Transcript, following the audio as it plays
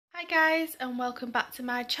Hi guys, and welcome back to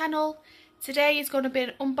my channel. Today is going to be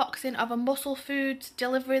an unboxing of a Muscle Foods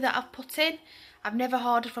delivery that I've put in. I've never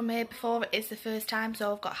ordered from here before, it's the first time,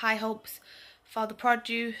 so I've got high hopes for the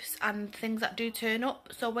produce and things that do turn up.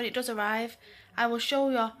 So when it does arrive, I will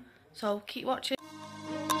show you, so keep watching.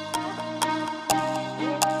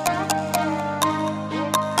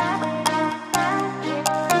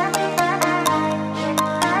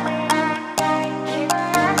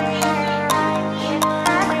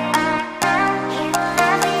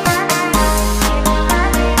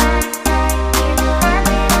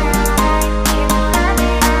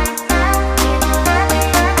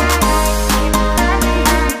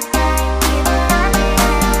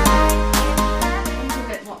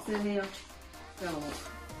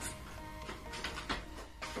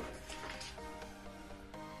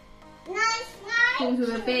 Comes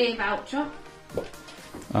with a beer voucher.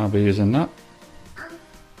 I'll be using that.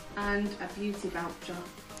 And a beauty voucher.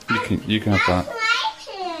 You can have that.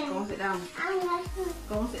 Go and sit down.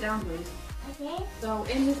 Go and sit down, please. Okay. So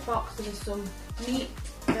in this box there is some meat,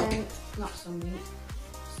 not some meat,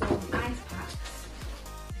 some ice packs.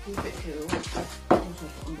 Keep it cool.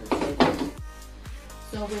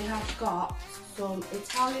 So we have got some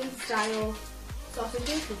Italian style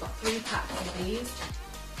sausages. We've got 3 packs of these.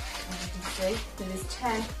 As you can see, there is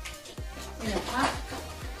 10 in a pack.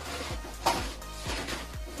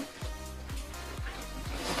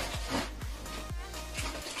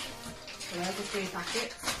 So there's the 3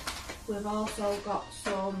 packets. We've also got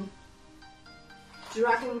some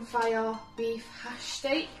Dragonfire beef hash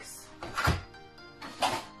steaks.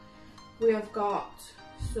 We have got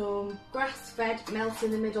some grass-fed melt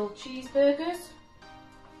in the middle cheeseburgers.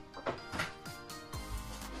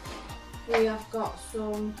 We have got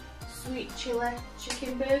some sweet chili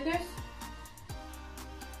chicken burgers.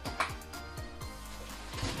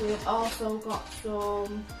 We have also got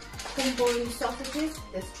some cumburi sausages,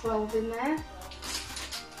 there's 12 in there.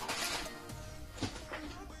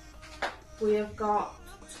 We have got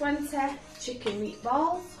 20 chicken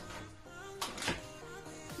meatballs.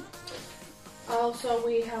 Also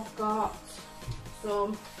we have got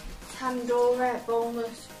some tandoori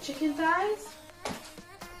boneless chicken thighs.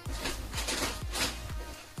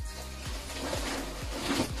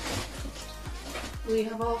 We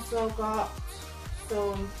have also got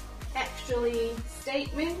some extra lean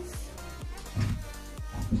steak mince.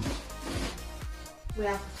 We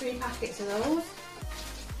have 3 packets of those.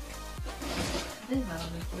 I think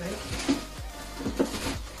that'll be great.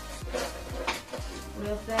 We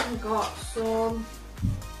have then got some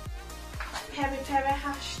peri peri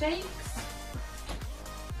hash steaks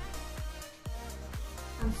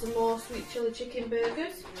and some more sweet chili chicken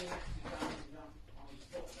burgers.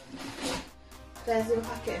 There's a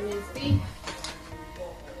packet of minced beef.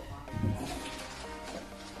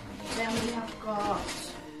 Then we have got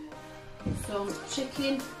some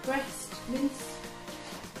chicken breast mince.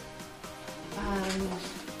 And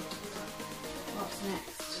what's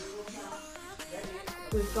next?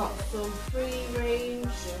 We've got some free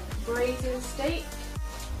range braised steak.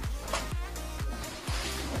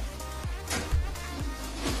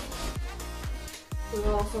 We've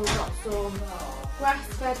also got some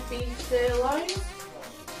grass-fed beef sirloins.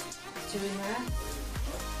 2 in there.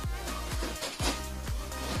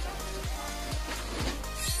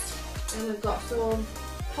 And we've got some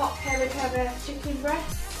hot peri peri chicken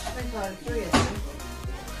breasts. I think I have 3 of them.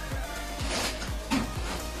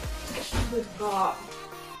 We've got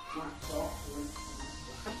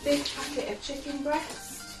a big packet of chicken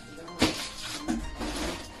breasts.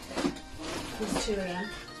 There's 2 of them.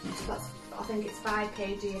 So that's, I think it's 5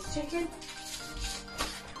 kg of chicken.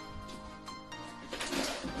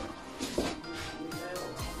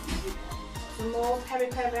 Some more peri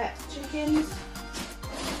peri chickens.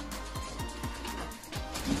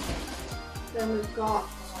 Then we've got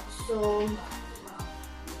some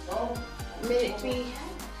minute beef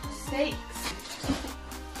steaks.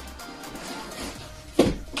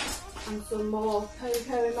 And some more peri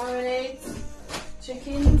peri marinades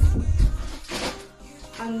chickens.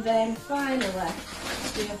 And then finally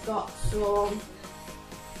we have got some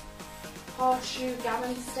horseshoe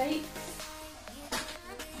gammon steaks.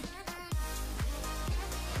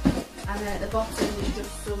 And then at the bottom is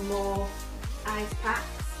just some more ice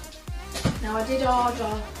packs. Now I did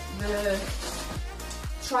order the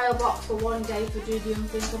trial box for 1 day for Do the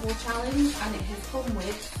Unthinkable challenge, and it has come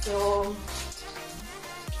with some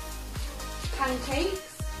pancakes.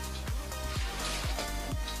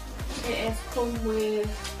 It has come with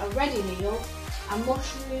a ready meal, a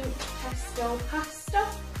mushroom pesto pasta,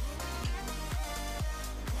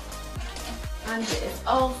 and it has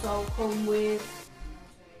also come with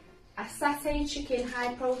a satay chicken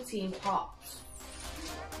high protein pot,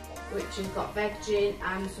 which has got veggie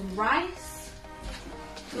and some rice.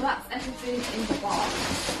 So that's everything in the box.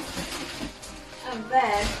 And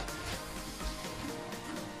then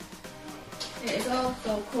it has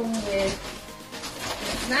also come with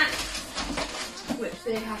snacks, which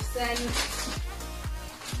they have sent.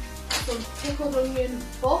 Some pickled onion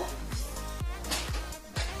buffs,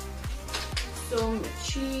 some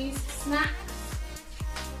cheese snacks,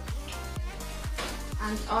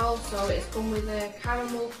 and also it's come with a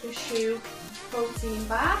caramel cashew protein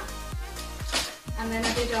bar. And then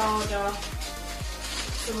I did order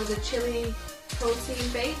some of the chili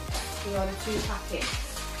protein bakes. We ordered 2 packets.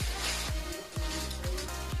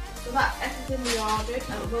 So that's everything we ordered,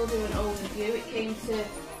 and we'll do an overview. It came to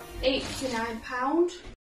 £89.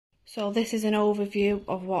 So this is an overview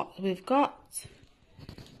of what we've got.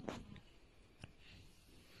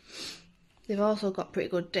 They've also got pretty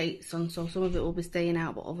good dates on, so some of it will be staying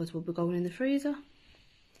out, but others will be going in the freezer.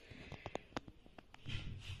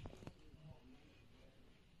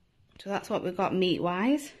 So that's what we've got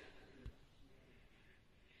meat-wise.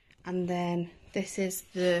 And then this is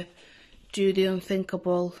the Do the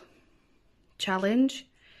Unthinkable challenge,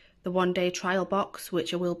 the 1-day trial box,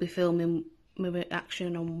 which I will be filming my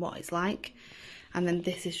reaction on what it's like. And then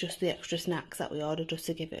this is just the extra snacks that we ordered just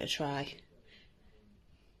to give it a try.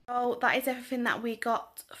 So that is everything that we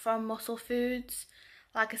got from Muscle Foods.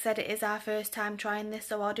 Like I said, it is our first time trying this,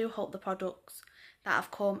 so I do hope the products that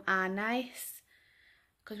have come are nice,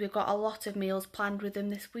 because we've got a lot of meals planned with them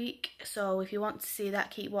this week. So if you want to see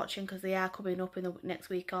that, keep watching, because they are coming up in the next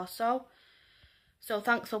week or so. So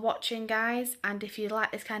thanks for watching, guys, and if you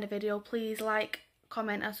like this kind of video, please like,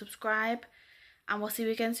 comment and subscribe, and we'll see you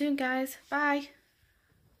again soon, guys. Bye.